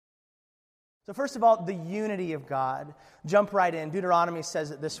So first of all, the unity of God. Jump right in. Deuteronomy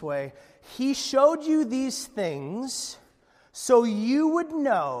says it this way. He showed you these things so you would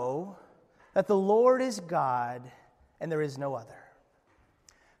know that the Lord is God and there is no other.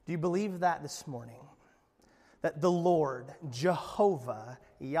 Do you believe that this morning? That the Lord, Jehovah,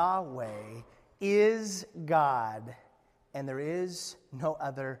 Yahweh, is God and there is no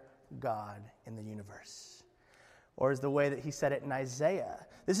other God in the universe. Or is the way that he said it in Isaiah.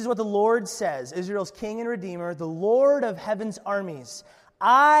 This is what the Lord says, Israel's King and Redeemer, the Lord of heaven's armies.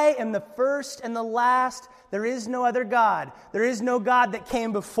 I am the first and the last. There is no other God. There is no God that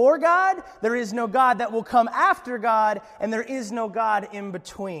came before God. There is no God that will come after God. And there is no God in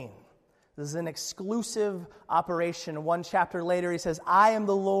between. This is an exclusive operation. One chapter later, he says, I am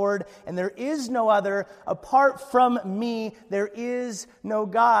the Lord, and there is no other. Apart from me, there is no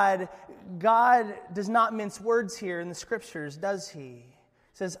God. God does not mince words here in the Scriptures, does he? He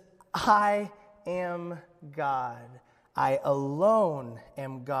says, I am God. I alone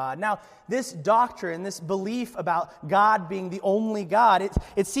am God. Now, this doctrine, this belief about God being the only God,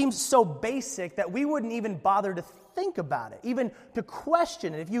 it seems so basic that we wouldn't even bother to think about it, even to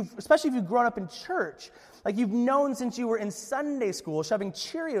question it. Especially if you've grown up in church, like you've known since you were in Sunday school, shoving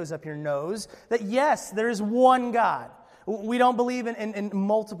Cheerios up your nose, that yes, there is one God. We don't believe in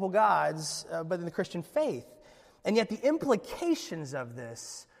multiple gods, but in the Christian faith. And yet the implications of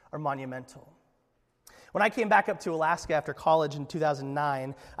this are monumental. When I came back up to Alaska after college in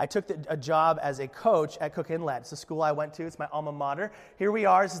 2009, I took a job as a coach at Cook Inlet. It's the school I went to. It's my alma mater. Here we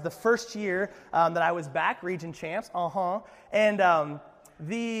are. This is the first year that I was back, region champs. And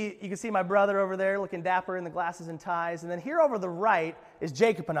you can see my brother over there looking dapper in the glasses and ties. And then here over the right is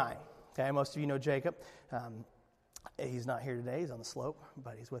Jacob and I. Okay, most of you know Jacob. He's not here today. He's on the slope,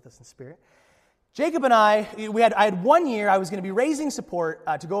 but he's with us in spirit. Jacob and I had 1 year. I was going to be raising support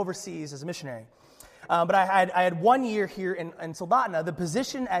to go overseas as a missionary. But I had 1 year here in Soldotna. The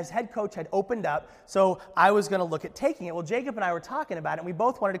position as head coach had opened up, so I was going to look at taking it. Well, Jacob and I were talking about it, and we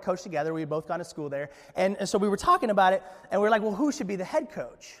both wanted to coach together. We had both gone to school there. And so we were talking about it, and we were like, well, who should be the head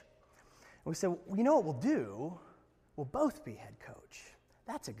coach? And we said, well, you know what we'll do? We'll both be head coach.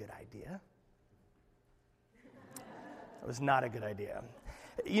 That's a good idea. That was not a good idea.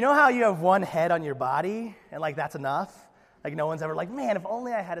 You know how you have one head on your body, and like that's enough? Like no one's ever like, man, if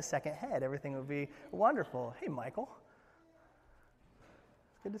only I had a second head, everything would be wonderful. Hey, Michael.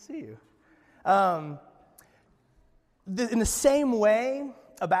 Good to see you. In the same way,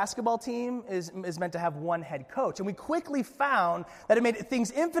 a basketball team is meant to have one head coach. And we quickly found that it made things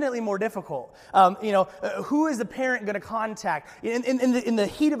infinitely more difficult. Who is the parent going to contact? In the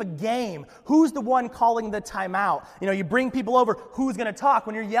heat of a game, who's the one calling the timeout? You bring people over, who's going to talk?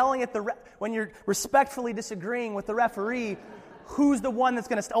 When you're yelling at when you're respectfully disagreeing with the referee, who's the one that's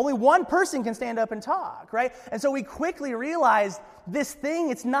going to... Only one person can stand up and talk, right? And so we quickly realized this thing,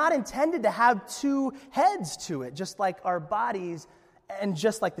 it's not intended to have two heads to it, just like our bodies. And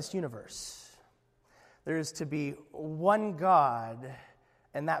just like this universe, there is to be one God,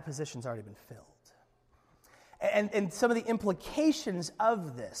 and that position's already been filled. And some of the implications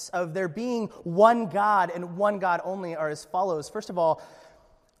of this, of there being one God and one God only, are as follows. First of all,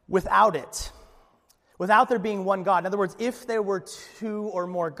 without there being one God, in other words, if there were two or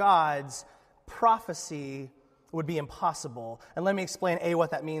more gods, prophecy would be impossible. And let me explain, A,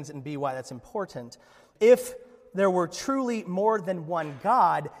 what that means, and B, why that's important. If there were truly more than one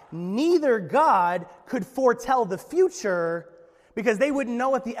God, neither God could foretell the future because they wouldn't know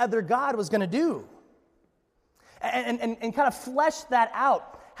what the other God was going to do. And kind of flesh that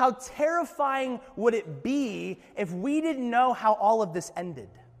out. How terrifying would it be if we didn't know how all of this ended?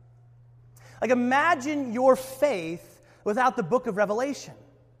 Like imagine your faith without the book of Revelation.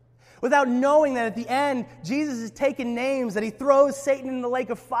 Without knowing that at the end, Jesus is taking names, that he throws Satan in the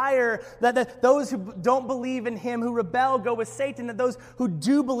lake of fire, that those who don't believe in him, who rebel, go with Satan, that those who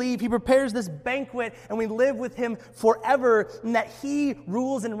do believe, he prepares this banquet, and we live with him forever, and that he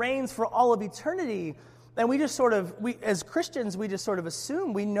rules and reigns for all of eternity. And we as Christians, we just sort of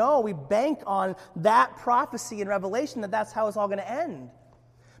assume, we know, we bank on that prophecy in Revelation, that's how it's all going to end.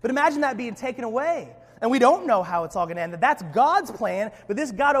 But imagine that being taken away. And we don't know how it's all going to end. That's God's plan, but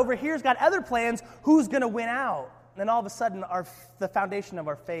this God over here has got other plans. Who's going to win out? And then all of a sudden, the foundation of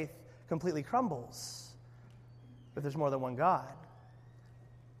our faith completely crumbles. But there's more than one God.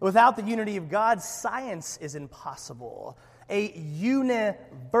 Without the unity of God, science is impossible. A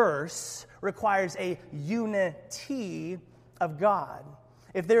universe requires a unity of God.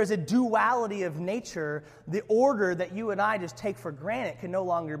 If there is a duality of nature, the order that you and I just take for granted can no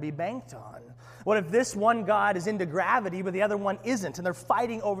longer be banked on. What if this one God is into gravity, but the other one isn't, and they're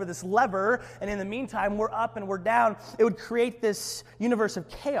fighting over this lever, and in the meantime, we're up and we're down? It would create this universe of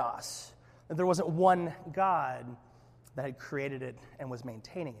chaos if there wasn't one God that had created it and was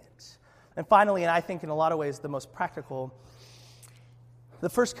maintaining it. And finally, and I think in a lot of ways the most practical, the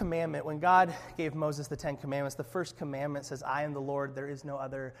first commandment, when God gave Moses the 10 Commandments, the first commandment says, I am the Lord, there is no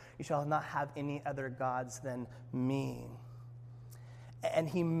other. You shall not have any other gods than me. And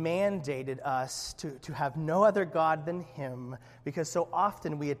he mandated us to have no other God than him, because so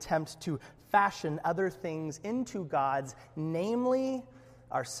often we attempt to fashion other things into gods, namely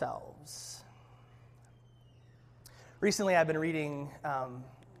ourselves. Recently, I've been reading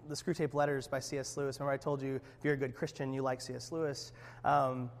the Screwtape Letters by C.S. Lewis. Remember I told you, if you're a good Christian, you like C.S. Lewis,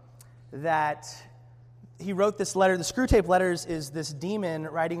 that he wrote this letter. The Screwtape Letters is this demon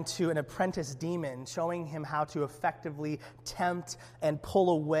writing to an apprentice demon, showing him how to effectively tempt and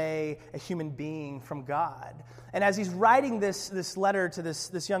pull away a human being from God. And as he's writing this letter to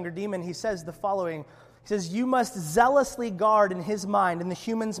this younger demon, he says the following. He says, you must zealously guard in his mind, in the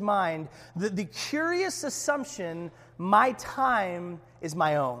human's mind, the curious assumption, my time is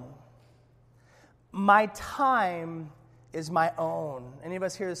my own. My time is my own. Any of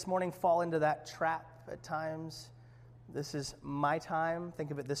us here this morning fall into that trap at times? This is my time.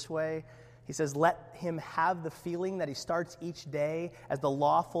 Think of it this way. He says, let him have the feeling that he starts each day as the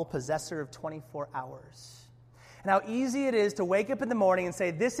lawful possessor of 24 hours. And how easy it is to wake up in the morning and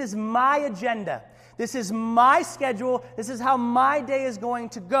say, this is my agenda. This is my schedule. This is how my day is going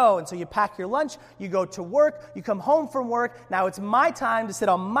to go. And so you pack your lunch, you go to work, you come home from work. Now it's my time to sit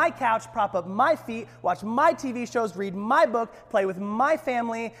on my couch, prop up my feet, watch my TV shows, read my book, play with my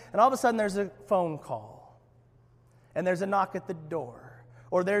family. And all of a sudden there's a phone call. And there's a knock at the door.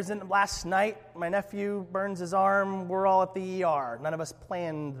 Or last night, my nephew burns his arm. We're all at the ER. None of us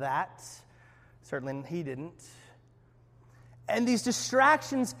planned that. Certainly he didn't. And these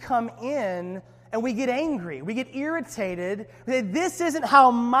distractions come in, and we get angry. We get irritated. We say, this isn't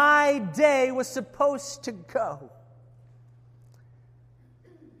how my day was supposed to go.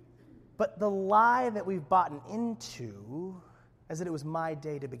 But the lie that we've bought into is that it was my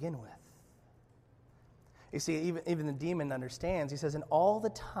day to begin with. You see, even the demon understands. He says, and all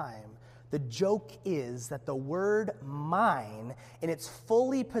the time, the joke is that the word mine, in its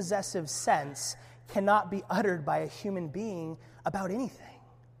fully possessive sense, cannot be uttered by a human being about anything.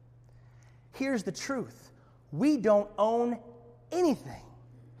 Here's the truth. We don't own anything.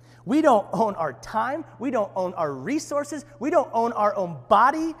 We don't own our time. We don't own our resources. We don't own our own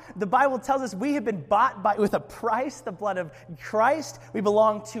body. The Bible tells us we have been bought with a price, the blood of Christ. We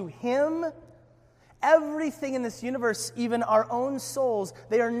belong to him. Everything in this universe, even our own souls,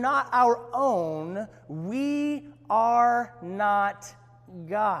 they are not our own. We are not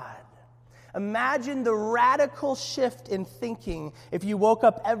God. Imagine the radical shift in thinking if you woke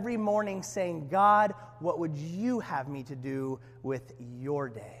up every morning saying, God, what would you have me to do with your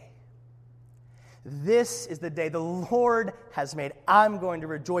day? This is the day the Lord has made. I'm going to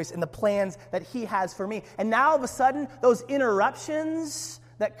rejoice in the plans that he has for me. And now all of a sudden, those interruptions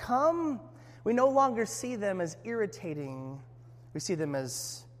that come, we no longer see them as irritating. We see them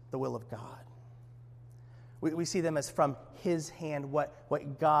as the will of God. We see them as from his hand,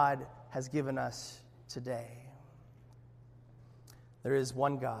 what God has given us today. There is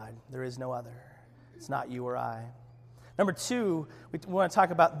one God. There is no other. It's not you or I. Number two, we want to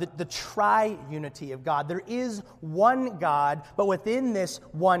talk about the tri-unity of God. There is one God, but within this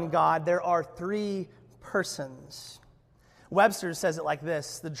one God, there are three persons. Webster says it like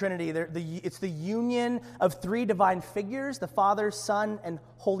this: the Trinity, it's the union of three divine figures, the Father, Son, and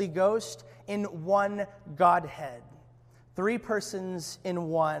Holy Ghost, in one Godhead. Three persons in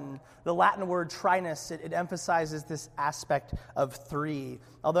one. The Latin word trinus, it emphasizes this aspect of three.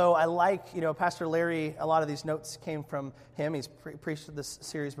 Although I like, Pastor Larry, a lot of these notes came from him. He's preached this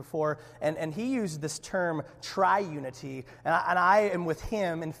series before. And he used this term tri-unity. And I am with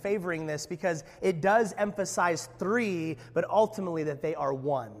him in favoring this because it does emphasize three, but ultimately that they are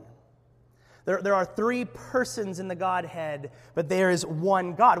one. There are three persons in the Godhead, but there is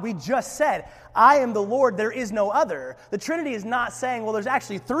one God. We just said, I am the Lord, there is no other. The Trinity is not saying, well, there's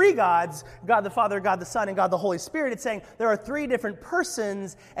actually three gods, God the Father, God the Son, and God the Holy Spirit. It's saying there are three different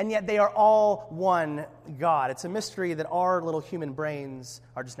persons, and yet they are all one God. It's a mystery that our little human brains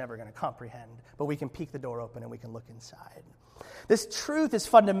are just never going to comprehend, but we can peek the door open and we can look inside. This truth is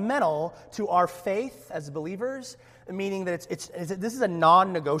fundamental to our faith as believers, meaning that this is a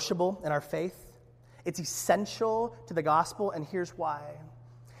non-negotiable in our faith. It's essential to the gospel, and here's why.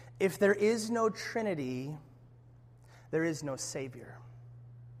 If there is no Trinity, there is no Savior.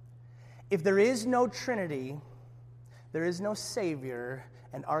 If there is no Trinity, there is no Savior,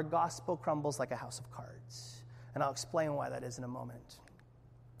 and our gospel crumbles like a house of cards. And I'll explain why that is in a moment.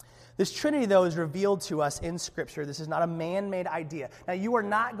 This Trinity, though, is revealed to us in Scripture. This is not a man-made idea. Now, you are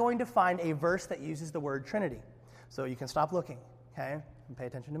not going to find a verse that uses the word Trinity. So you can stop looking, okay, and pay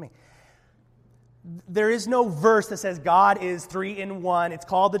attention to me. There is no verse that says God is 3 in 1. It's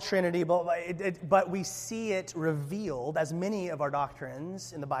called the Trinity, but we see it revealed, as many of our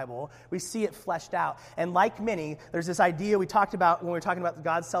doctrines in the Bible, we see it fleshed out. And like many, there's this idea we talked about when we were talking about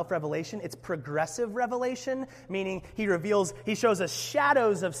God's self-revelation. It's progressive revelation, meaning he shows us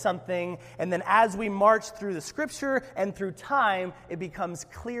shadows of something, and then as we march through the Scripture and through time, it becomes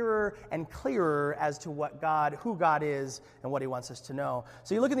clearer and clearer as to who God is and what he wants us to know.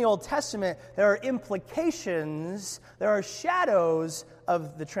 So you look in the Old Testament, there are implications, there are shadows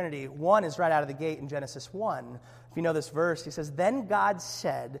of the Trinity. One is right out of the gate in Genesis 1. If you know this verse, he says, "Then God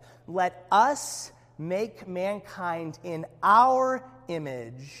said, 'Let us make mankind in our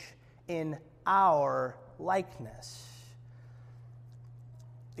image, in our likeness.'"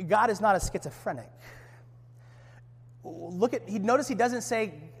 God is not a schizophrenic. Notice he doesn't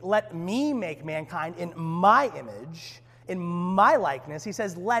say, "Let me make mankind in my image, in my likeness." He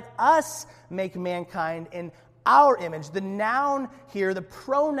says, "Let us make mankind in our image." The noun here, the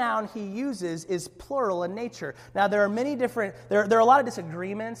pronoun he uses, is plural in nature. Now, there are a lot of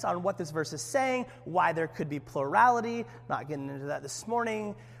disagreements on what this verse is saying, why there could be plurality. Not getting into that this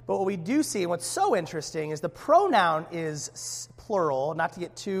morning. But what we do see, and what's so interesting, is the pronoun is plural. Not to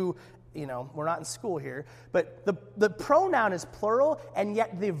get too, we're not in school here. But the pronoun is plural, and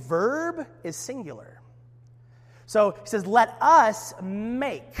yet the verb is singular. So he says, "Let us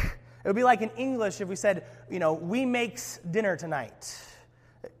make." It would be like in English if we said, "we makes dinner tonight."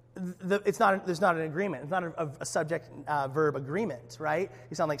 There's not an agreement. It's not a subject-verb agreement, right?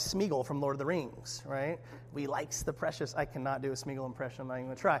 You sound like Smeagol from Lord of the Rings, right? "We likes the precious." I cannot do a Smeagol impression. I'm not even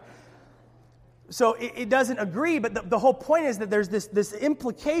going to try. So it doesn't agree, but the whole point is that there's this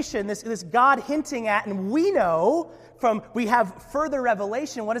implication, this God hinting at, and we have further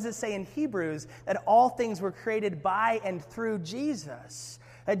revelation. What does it say in Hebrews? That all things were created by and through Jesus.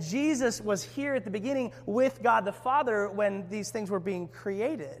 That Jesus was here at the beginning with God the Father when these things were being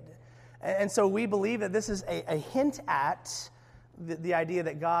created. And so we believe that this is a hint at the idea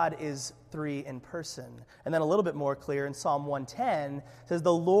that God is 3 in person. And then a little bit more clear in Psalm 110, it says,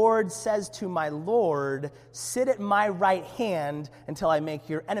 "The Lord says to my Lord, 'Sit at my right hand until I make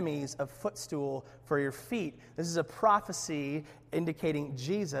your enemies a footstool for your feet.'" This is a prophecy indicating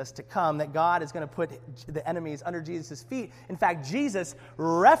Jesus to come, that God is going to put the enemies under Jesus' feet. In fact, Jesus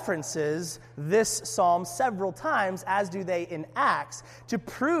references this psalm several times, as do they in Acts, to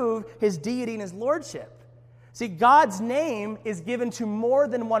prove his deity and his lordship. See, God's name is given to more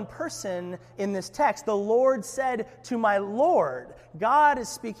than one person in this text. "The Lord said to my Lord." God is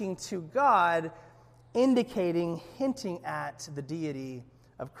speaking to God, hinting at the deity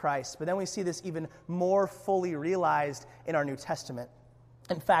of Christ. But then we see this even more fully realized in our New Testament.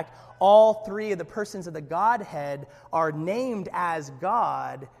 In fact, all 3 of the persons of the Godhead are named as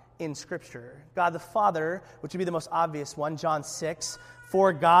God in Scripture. God the Father, which would be the most obvious one, John 6,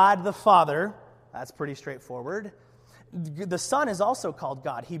 "For God the Father." That's pretty straightforward. The Son is also called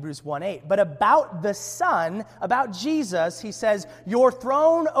God, Hebrews 1:8. But about the Son, about Jesus, he says, "Your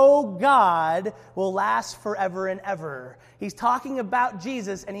throne, O God, will last forever and ever." He's talking about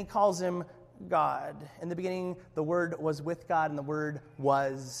Jesus, and he calls him God. In the beginning, the Word was with God, and the Word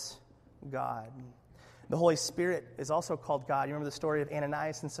was God. The Holy Spirit is also called God. You remember the story of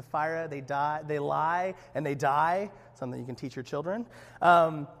Ananias and Sapphira? They lie, and they die. Something you can teach your children.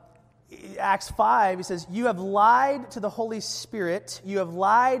 Acts 5, he says, "You have lied to the Holy Spirit. You have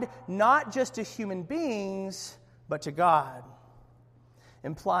lied not just to human beings, but to God."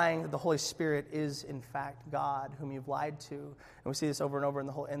 Implying that the Holy Spirit is, in fact, God, whom you've lied to. And we see this over and over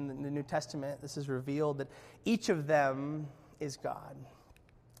in the New Testament. This is revealed that each of them is God.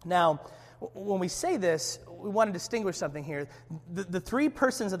 Now, when we say this, we want to distinguish something here. The 3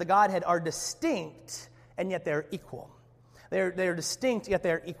 persons of the Godhead are distinct, and yet they're equal. They're distinct, yet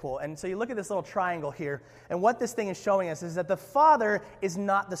they're equal. And so you look at this little triangle here, and what this thing is showing us is that the Father is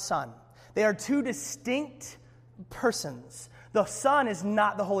not the Son. They are 2 distinct persons. The Son is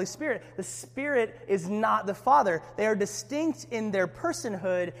not the Holy Spirit. The Spirit is not the Father. They are distinct in their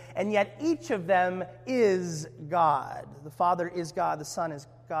personhood, and yet each of them is God. The Father is God, the Son is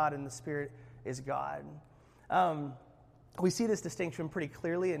God, and the Spirit is God. We see this distinction pretty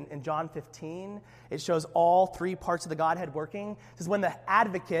clearly in John 15. It shows all three parts of the Godhead working. This is when the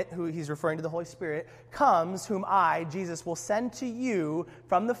advocate, who he's referring to the Holy Spirit, comes, whom I, Jesus, will send to you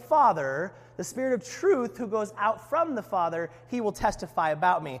from the Father. The Spirit of truth who goes out from the Father, he will testify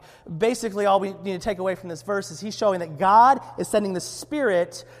about me. Basically, all we need to take away from this verse is he's showing that God is sending the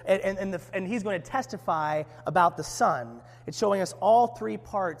Spirit, and he's going to testify about the Son. It's showing us all three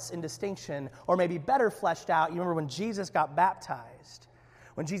parts in distinction, or maybe better fleshed out. You remember when Jesus got baptized?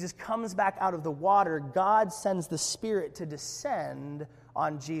 When Jesus comes back out of the water, God sends the Spirit to descend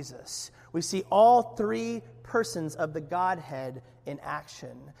on Jesus. We see all three persons of the Godhead in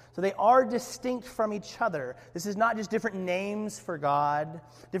action. So they are distinct from each other. This is not just different names for God,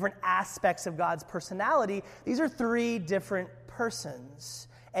 different aspects of God's personality. These are three different persons,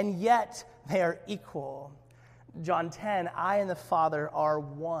 and yet they are equal. John 10, I and the Father are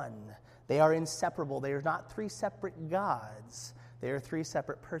one. They are inseparable. They are not three separate gods. They are three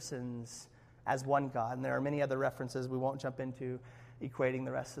separate persons as one God. And there are many other references we won't jump into equating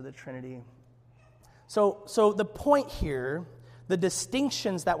the rest of the Trinity. So the point here, the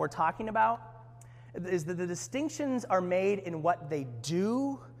distinctions that we're talking about, is that the distinctions are made in what they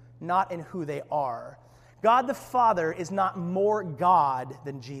do, not in who they are. God the Father is not more God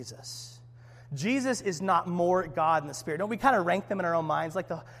than Jesus. Jesus is not more God than the Spirit. Don't we kind of rank them in our own minds? Like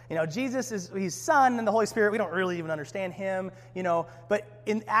Jesus he's Son, and the Holy Spirit, we don't really even understand him, But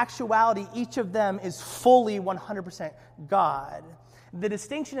in actuality, each of them is fully 100% God. The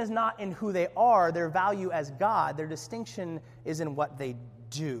distinction is not in who they are, their value as God. Their distinction is in what they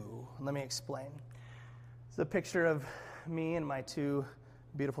do. Let me explain. It's a picture of me and my two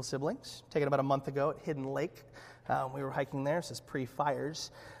beautiful siblings, taken about a month ago at Hidden Lake. We were hiking there. This is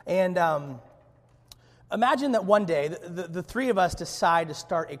pre-fires. And imagine that one day, the three of us decide to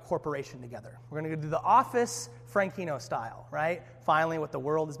start a corporation together. We're going to do The Office Frankino style, right? Finally, what the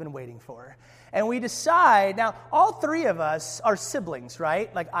world has been waiting for. And we decide, now, all three of us are siblings,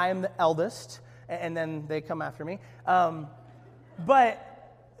 right? Like, I am the eldest, and then they come after me. But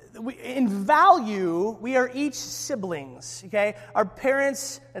in value, we are each siblings, okay? Our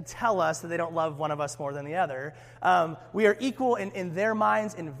parents tell us that they don't love one of us more than the other. We are equal in their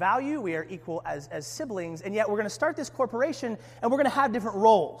minds in value. We are equal as siblings, and yet we're going to start this corporation, and we're going to have different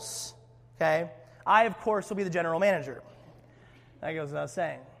roles, okay? I, of course, will be the general manager. That goes without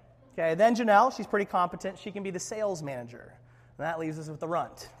saying. Okay, then Janelle, she's pretty competent. She can be the sales manager. And that leaves us with the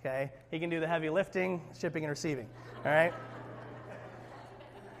runt, okay? He can do the heavy lifting, shipping, and receiving, all right?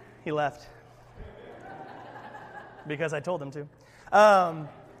 He left because I told him to.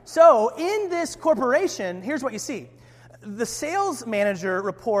 So in this corporation, here's what you see. The sales manager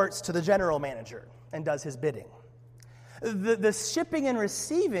reports to the general manager and does his bidding. The shipping and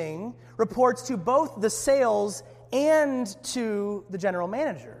receiving reports to both the sales and to the general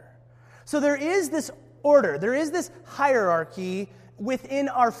manager. So there is this order, there is this hierarchy within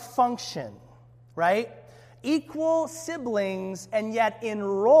our function, right? Equal siblings, and yet in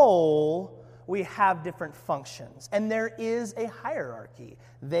role, we have different functions. And there is a hierarchy.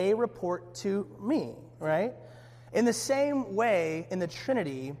 They report to me, right? In the same way, in the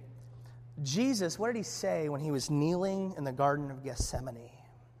Trinity, Jesus, what did he say when he was kneeling in the Garden of Gethsemane?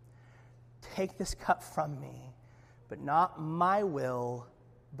 Take this cup from me, but not my will,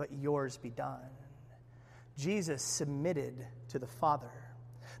 but yours be done. Jesus submitted to the Father.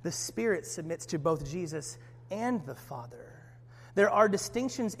 The Spirit submits to both Jesus and the Father. There are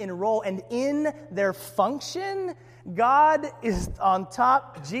distinctions in role, and in their function, God is on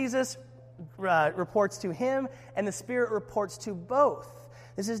top. Jesus reports to him, and the Spirit reports to both.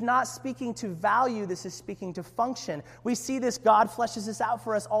 This is not speaking to value, this is speaking to function. We see this, God fleshes this out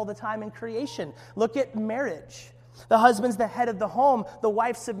for us all the time in creation. Look at marriage. The husband's the head of the home. The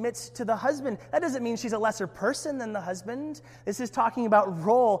wife submits to the husband. That doesn't mean she's a lesser person than the husband. This is talking about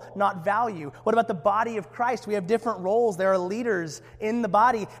role, not value. What about the body of Christ? We have different roles. There are leaders in the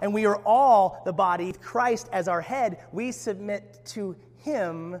body, and we are all the body. Christ as our head, we submit to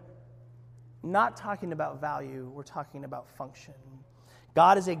him. Not talking about value, we're talking about function.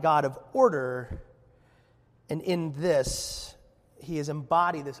 God is a God of order, and in this, he has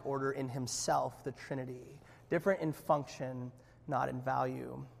embodied this order in himself, the Trinity. Different in function, not in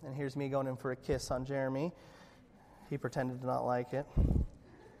value. And here's me going in for a kiss on Jeremy. He pretended to not like it.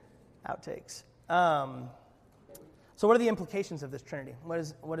 Outtakes. So what are the implications of this Trinity?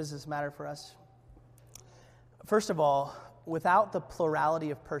 What does this matter for us? First of all, without the plurality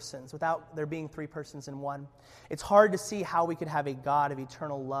of persons, without there being three persons in one, it's hard to see how we could have a God of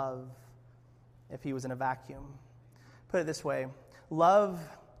eternal love if he was in a vacuum. Put it this way, love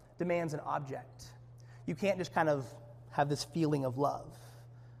demands an object. You can't just kind of have this feeling of love.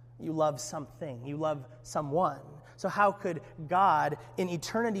 You love something. You love someone. So how could God, in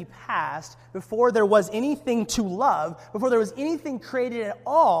eternity past, before there was anything to love, before there was anything created at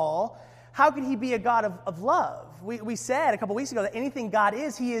all, how could he be a God of love? We said a couple weeks ago that anything God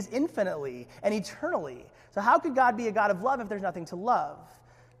is, he is infinitely and eternally. So how could God be a God of love if there's nothing to love?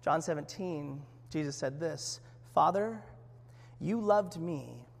 John 17, Jesus said this, Father, you loved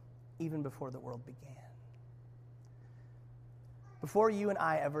me even before the world began. Before you and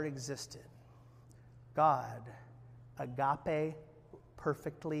I ever existed, God, agape,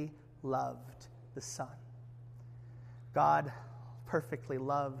 perfectly loved the Son. God perfectly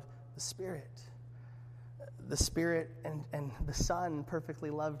loved the Spirit. The Spirit and the Son perfectly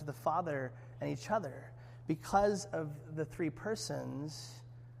loved the Father and each other. Because of the three persons,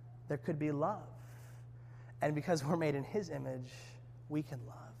 there could be love. And because we're made in his image, we can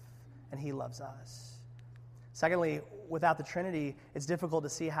love. And he loves us. Secondly, without the Trinity, it's difficult to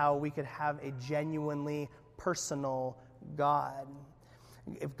see how we could have a genuinely personal God.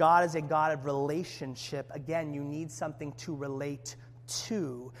 If God is a God of relationship, again, you need something to relate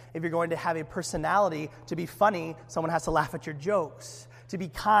to. If you're going to have a personality, to be funny, someone has to laugh at your jokes. To be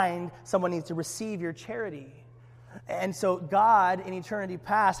kind, someone needs to receive your charity. And so God, in eternity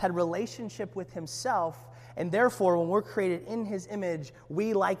past, had a relationship with himself, and therefore, when we're created in his image,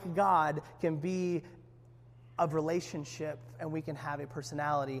 we, like God, can be of relationship, and we can have a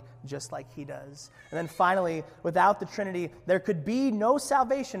personality just like he does. And then finally, without the Trinity, there could be no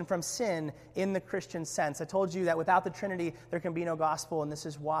salvation from sin in the Christian sense. I told you that without the Trinity, there can be no gospel, and this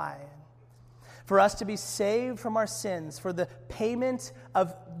is why. For us to be saved from our sins, for the payment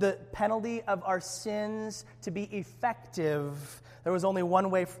of the penalty of our sins to be effective, there was only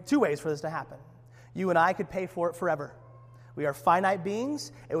two ways for this to happen. You and I could pay for it forever. We are finite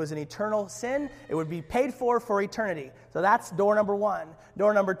beings. It was an eternal sin. It would be paid for eternity. So that's door number one.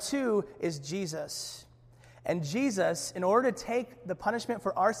 Door number two is Jesus. And Jesus, in order to take the punishment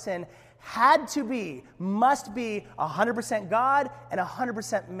for our sin, must be 100% God and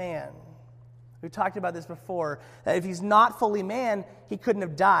 100% man. We've talked about this before, that if he's not fully man, he couldn't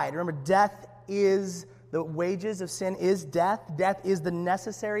have died. Remember, the wages of sin is death. Death is the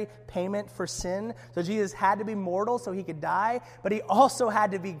necessary payment for sin. So Jesus had to be mortal so he could die, but he also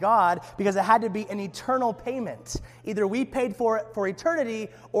had to be God because it had to be an eternal payment. Either we paid for it for eternity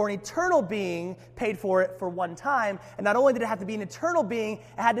or an eternal being paid for it for one time. And not only did it have to be an eternal being,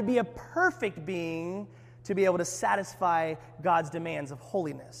 it had to be a perfect being to be able to satisfy God's demands of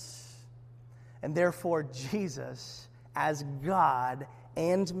holiness. And therefore, Jesus, as God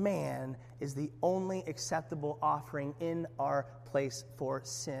and man, is the only acceptable offering in our place for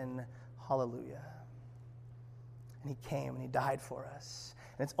sin. Hallelujah. And he came and he died for us.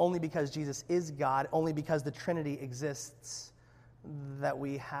 And it's only because Jesus is God, only because the Trinity exists, that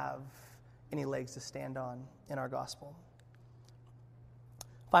we have any legs to stand on in our gospel.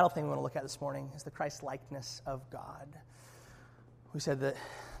 Final thing we want to look at this morning is the Christ-likeness of God. We said that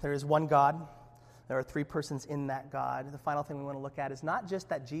there is one God. There are three persons in that God. The final thing we want to look at is not just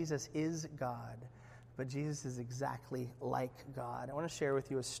that Jesus is God, but Jesus is exactly like God. I want to share with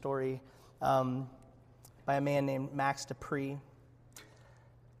you a story by a man named Max Dupree.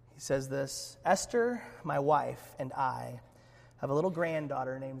 He says this, Esther, my wife, and I have a little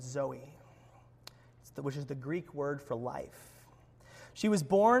granddaughter named Zoe, which is the Greek word for life. She was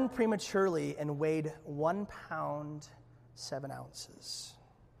born prematurely and weighed 1 pound, 7 ounces.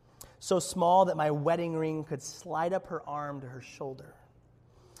 So small that my wedding ring could slide up her arm to her shoulder.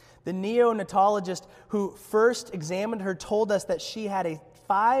 The neonatologist who first examined her told us that she had a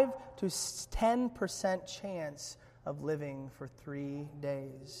 5 to 10% chance of living for 3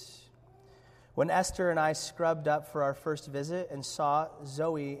 days. When Esther and I scrubbed up for our first visit and saw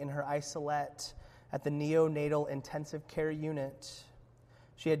Zoe in her isolette at the neonatal intensive care unit,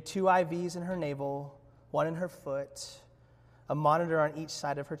 she had 2 IVs in her navel, 1 in her foot, a monitor on each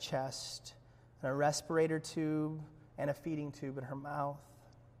side of her chest, and a respirator tube and a feeding tube in her mouth.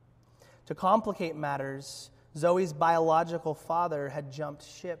 To complicate matters, Zoe's biological father had jumped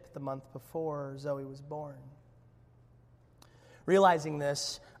ship the month before Zoe was born. Realizing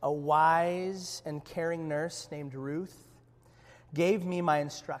this, a wise and caring nurse named Ruth gave me my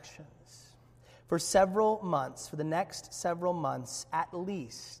instructions. For the next several months, at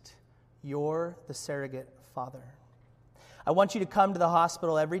least, you're the surrogate father. I want you to come to the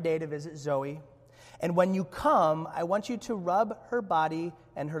hospital every day to visit Zoe. And when you come, I want you to rub her body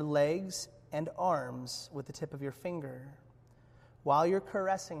and her legs and arms with the tip of your finger. While you're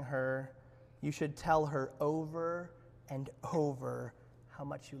caressing her, you should tell her over and over how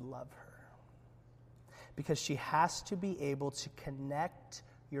much you love her. because she has to be able to connect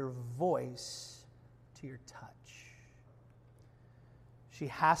your voice to your touch. She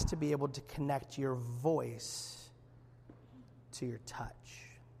has to be able to connect your voice to your touch.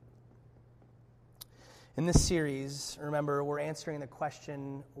 In this series, remember, we're answering the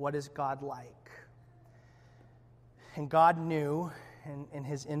question, what is God like? And God knew, in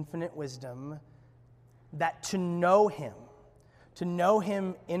his infinite wisdom, that to know him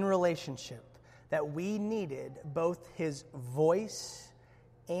in relationship, that we needed both his voice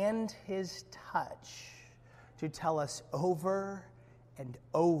and his touch to tell us over and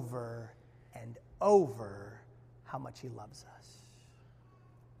over and over how much he loves us.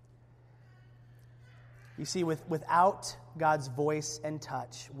 You see, without God's voice and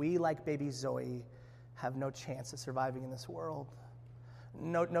touch, we, like baby Zoe, have no chance of surviving in this world.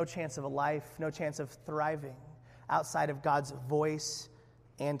 No chance of a life, no chance of thriving outside of God's voice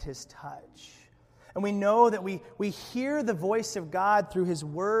and his touch. And we know that we hear the voice of God through his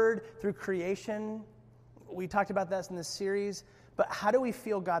word, through creation. We talked about this in this series. But how do we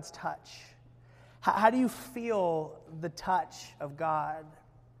feel God's touch? How do you feel the touch of God?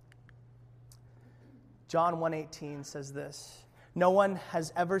 John 1:18 says this, "No one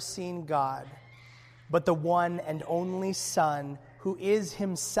has ever seen God, but the one and only Son, who is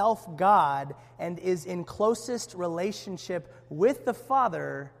himself God and is in closest relationship with the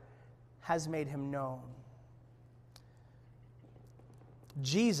Father, has made him known."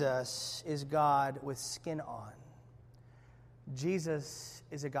 Jesus is God with skin on. Jesus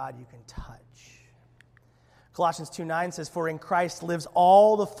is a God you can touch. Colossians 2:9 says, "For in Christ lives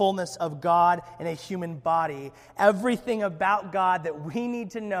all the fullness of God in a human body." Everything about God that we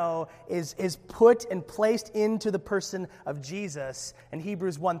need to know is put and placed into the person of Jesus. And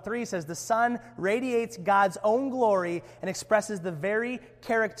Hebrews 1:3 says, "The Son radiates God's own glory and expresses the very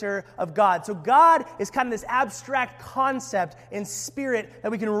character of God." So God is kind of this abstract concept in spirit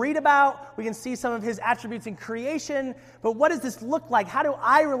that we can read about. We can see some of his attributes in creation. But what does this look like? How do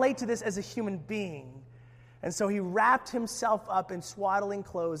I relate to this as a human being? And so he wrapped himself up in swaddling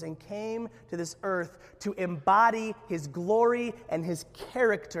clothes and came to this earth to embody his glory and his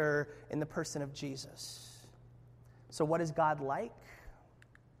character in the person of Jesus. So what is God like?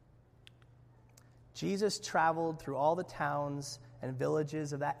 Jesus traveled through all the towns and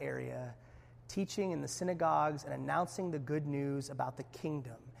villages of that area, teaching in the synagogues and announcing the good news about the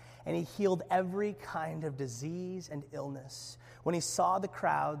kingdom. And he healed every kind of disease and illness. When he saw the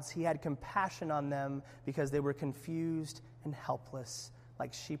crowds, he had compassion on them because they were confused and helpless,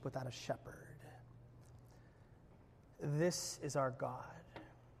 like sheep without a shepherd. This is our God,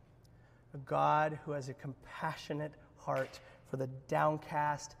 a God who has a compassionate heart for the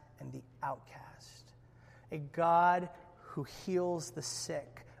downcast and the outcast, a God who heals the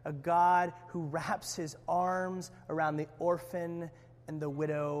sick, a God who wraps his arms around the orphan and the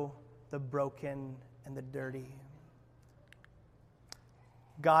widow, the broken and the dirty.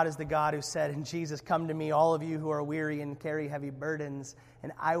 God is the God who said in Jesus, "Come to me, all of you who are weary and carry heavy burdens,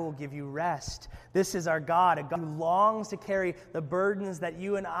 and I will give you rest." This is our God, a God who longs to carry the burdens that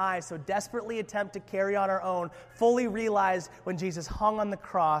you and I so desperately attempt to carry on our own, fully realized when Jesus hung on the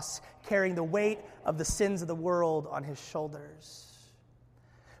cross, carrying the weight of the sins of the world on his shoulders.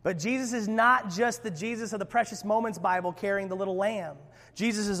 But Jesus is not just the Jesus of the Precious Moments Bible carrying the little lamb.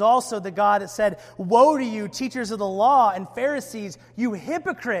 Jesus is also the God that said, "Woe to you, teachers of the law and Pharisees, you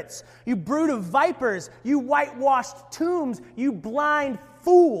hypocrites, you brood of vipers, you whitewashed tombs, you blind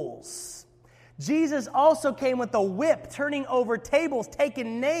fools." Jesus also came with a whip, turning over tables,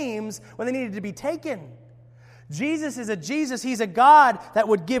 taking names when they needed to be taken. Jesus is a Jesus, he's a God that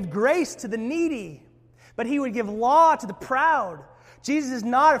would give grace to the needy, but he would give law to the proud. Jesus is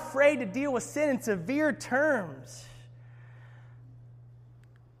not afraid to deal with sin in severe terms.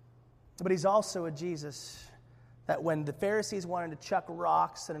 But he's also a Jesus that when the Pharisees wanted to chuck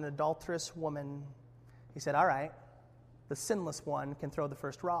rocks at an adulterous woman, he said, "All right, the sinless one can throw the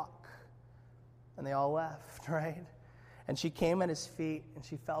first rock." And they all left, right? And she came at his feet and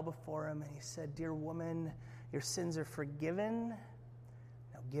she fell before him and he said, "Dear woman, your sins are forgiven.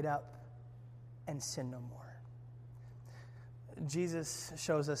 Now get up and sin no more." Jesus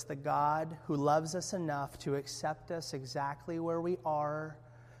shows us the God who loves us enough to accept us exactly where we are,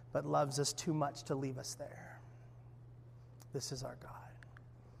 but loves us too much to leave us there. This is our God.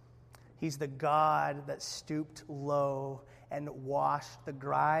 He's the God that stooped low and washed the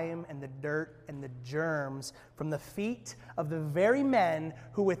grime and the dirt and the germs from the feet of the very men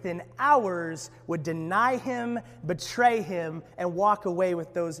who within hours would deny him, betray him, and walk away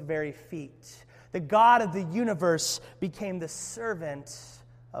with those very feet. The God of the universe became the servant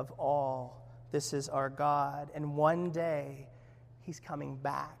of all This is our God. And one day, he's coming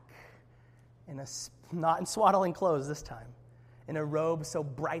back not in swaddling clothes this time, in a robe so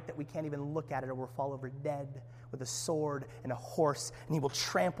bright that we can't even look at it or we'll fall over dead, with a sword and a horse, and he will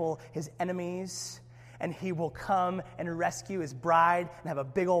trample his enemies, and he will come and rescue his bride and have a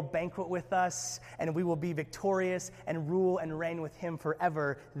big old banquet with us, and we will be victorious and rule and reign with him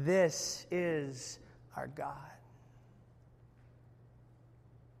forever. This is our God.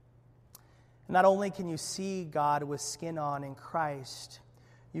 Not only can you see God with skin on in Christ,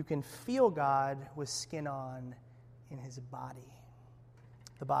 you can feel God with skin on in his body,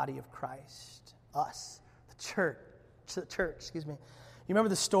 the body of Christ, us, the church. You remember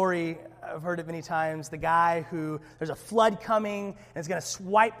the story, I've heard it many times, the guy who, there's a flood coming, and it's going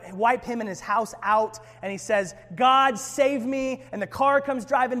to wipe him and his house out, and he says, God, save me, and the car comes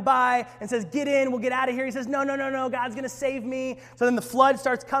driving by and says, get in, we'll get out of here. He says, no, God's going to save me. So then the flood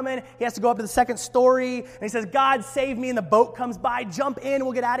starts coming, he has to go up to the second story, and he says, God, save me, and the boat comes by, jump in,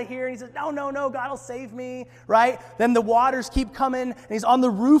 we'll get out of here. And he says, no, God will save me, right? Then the waters keep coming, and he's on the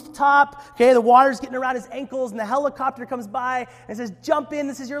rooftop, okay, the water's getting around his ankles, and the helicopter comes by, and says, jump in,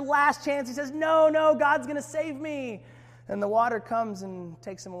 this is your last chance. He says, no, God's going to save me. And the water comes and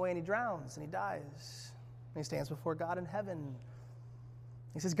takes him away, and he drowns, and he dies. And he stands before God in heaven.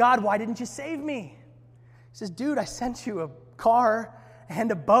 He says, God, why didn't you save me? He says, dude, I sent you a car and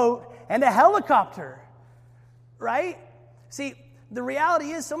a boat and a helicopter, right? See, the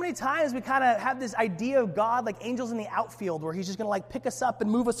reality is so many times we kind of have this idea of God like angels in the outfield where he's just going to like pick us up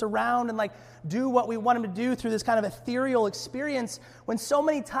and move us around and like do what we want him to do through this kind of ethereal experience, when so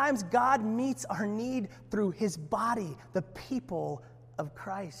many times God meets our need through his body, the people of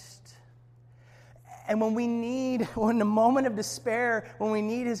Christ. And when a moment of despair, when we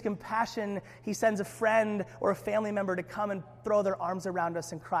need his compassion, he sends a friend or a family member to come and throw their arms around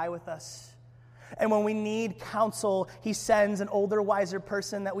us and cry with us. And when we need counsel, he sends an older, wiser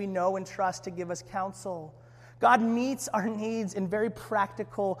person that we know and trust to give us counsel. God meets our needs in very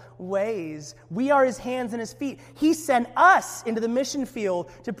practical ways. We are his hands and his feet. He sent us into the mission field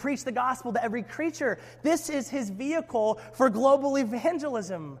to preach the gospel to every creature. This is his vehicle for global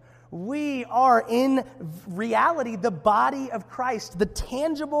evangelism. We are in reality the body of Christ, the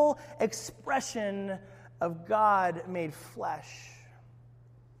tangible expression of God made flesh.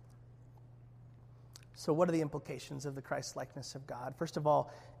 So what are the implications of the Christ-likeness of God? First of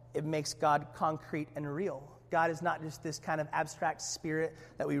all, it makes God concrete and real. God is not just this kind of abstract spirit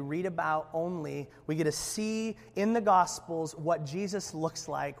that we read about only. We get to see in the Gospels what Jesus looks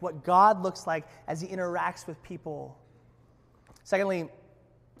like, what God looks like as he interacts with people. Secondly,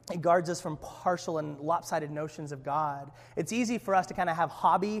 it guards us from partial and lopsided notions of God. It's easy for us to kind of have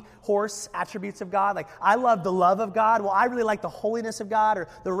hobby horse attributes of God. Like, I love the love of God. Well, I really like the holiness of God, or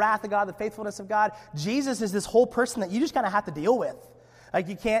the wrath of God, the faithfulness of God. Jesus is this whole person that you just kind of have to deal with. Like,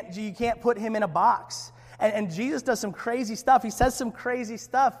 you can't put him in a box. And Jesus does some crazy stuff. He says some crazy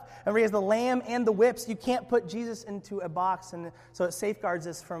stuff. And he has the lamb and the whips. You can't put Jesus into a box. And so it safeguards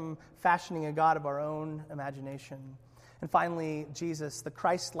us from fashioning a God of our own imagination. And finally, Jesus, the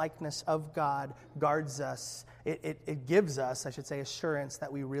Christ-likeness of God, guards us. It gives us, I should say, assurance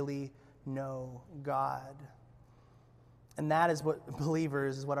that we really know God. And that is what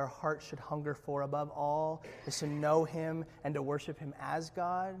believers, is what our heart should hunger for above all, is to know him and to worship him as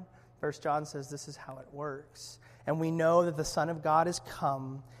God. 1 John says this is how it works. And we know that the Son of God has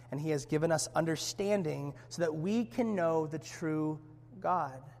come, and he has given us understanding so that we can know the true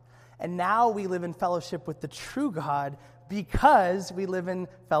God. And now we live in fellowship with the true God because we live in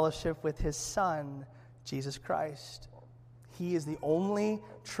fellowship with his Son, Jesus Christ. He is the only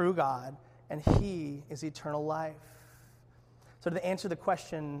true God, and he is eternal life. So to answer the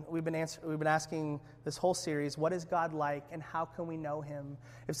question we've been asking this whole series, what is God like and how can we know him?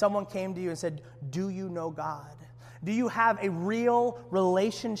 If someone came to you and said, do you know God? Do you have a real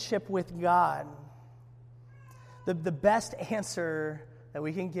relationship with God? The best answer that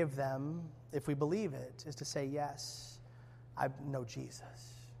we can give them, if we believe it, is to say, yes, I know Jesus.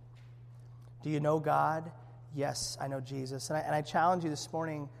 Do you know God? Yes, I know Jesus. And I challenge you this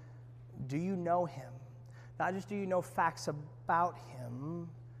morning, do you know him? Not just do you know facts about him,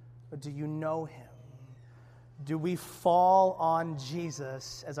 but do you know him? Do we fall on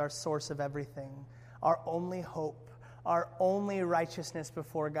Jesus as our source of everything, our only hope, our only righteousness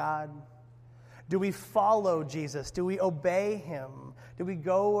before God? Do we follow Jesus? Do we obey him? Do we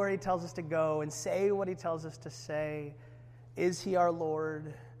go where he tells us to go and say what he tells us to say? Is he our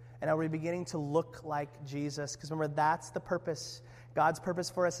Lord? And are we beginning to look like Jesus? Because remember, that's the purpose. God's purpose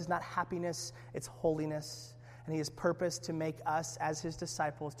for us is not happiness, it's holiness. And he has purpose to make us, as his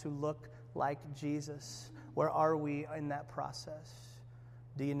disciples, to look like Jesus? Where are we in that process?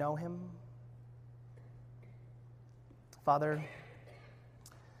 Do you know him? Father,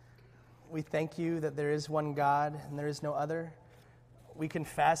 we thank you that there is one God and there is no other. We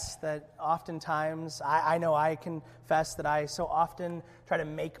confess that oftentimes, I know I confess that I so often try to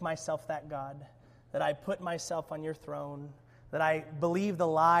make myself that God, that I put myself on your throne, that I believe the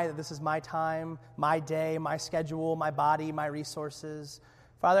lie that this is my time, my day, my schedule, my body, my resources.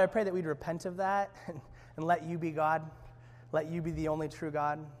 Father, I pray that we'd repent of that and let you be God. Let you be the only true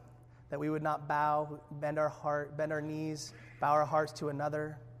God, that we would not bend our knees, bow our hearts to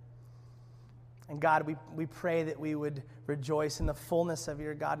another. And God, we pray that we would rejoice in the fullness of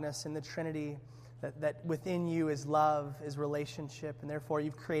your Godness in the Trinity, that within you is love, is relationship, and therefore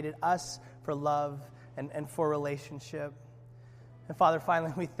you've created us for love and for relationship. And Father,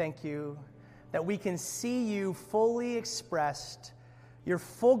 finally, we thank you that we can see you fully expressed, your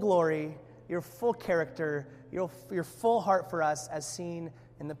full glory, your full character, your full heart for us as seen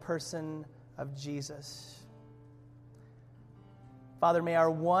in the person of Jesus. Father, may our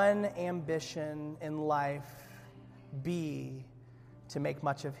one ambition in life be to make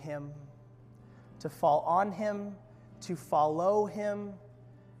much of him, to fall on him, to follow him,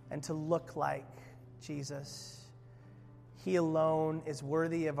 and to look like Jesus. He alone is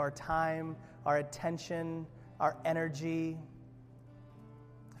worthy of our time, our attention, our energy.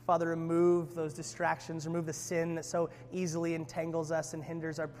 Father, remove those distractions, remove the sin that so easily entangles us and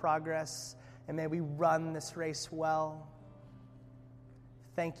hinders our progress, and may we run this race well.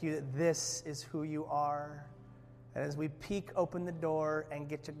 Thank you that this is who you are. And as we peek open the door and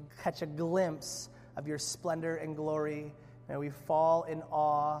get to catch a glimpse of your splendor and glory, may we fall in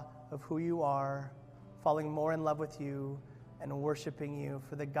awe of who you are, falling more in love with you and worshiping you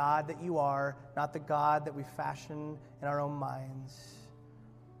for the God that you are, not the God that we fashion in our own minds.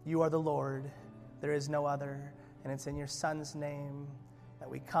 You are the Lord. There is no other. And it's in your Son's name that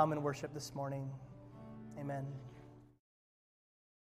we come and worship this morning. Amen.